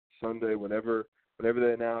or Sunday, whenever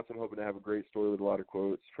they announce. I'm hoping to have a great story with a lot of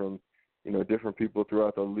quotes from different people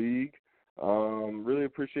throughout the league. Really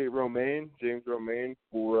appreciate James Romaine,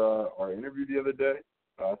 for our interview the other day.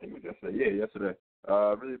 I think it was yesterday. Yeah, yesterday.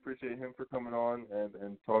 Really appreciate him for coming on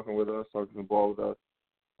and talking with us, talking some ball with us.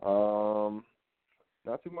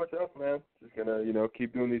 Not too much else, man. Just gonna,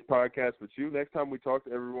 keep doing these podcasts with you. Next time we talk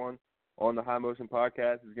to everyone on the High Motion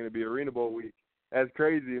Podcast is gonna be Arena Bowl week. That's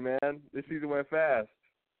crazy, man. This season went fast.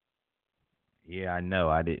 Yeah, I know.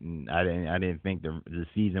 I didn't think the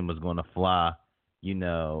season was gonna fly.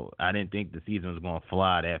 I didn't think the season was gonna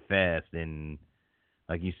fly that fast. And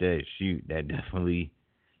like you said, shoot, that definitely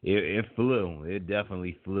it flew. It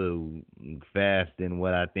definitely flew fast than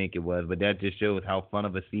what I think it was. But that just shows how fun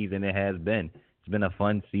of a season it has been. It's been a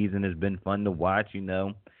fun season. It's been fun to watch.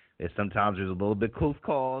 Sometimes there's a little bit close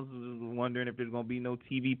calls. Wondering if there's gonna be if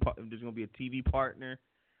there's gonna be a TV partner.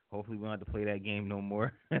 Hopefully we don't have to play that game no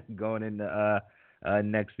more going into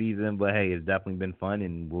next season. But hey, it's definitely been fun,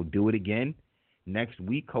 and we'll do it again next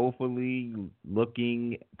week. Hopefully,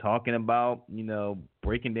 talking about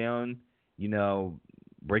breaking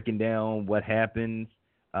down what happens,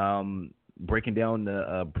 breaking down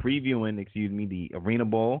previewing the Arena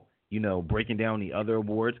Bowl. Breaking down the other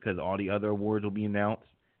awards, because all the other awards will be announced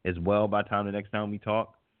as well by the next time we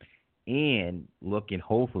talk. And looking,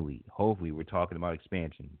 hopefully we're talking about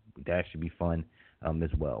expansion. That should be fun as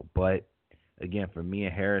well. But again, for me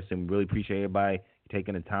and Harrison, we really appreciate everybody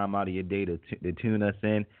taking the time out of your day to tune us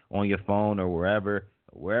in on your phone or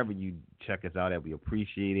wherever you check us out at. We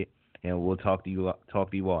appreciate it, and we'll talk to you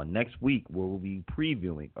all next week, where we'll be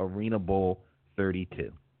previewing Arena Bowl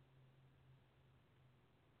 32.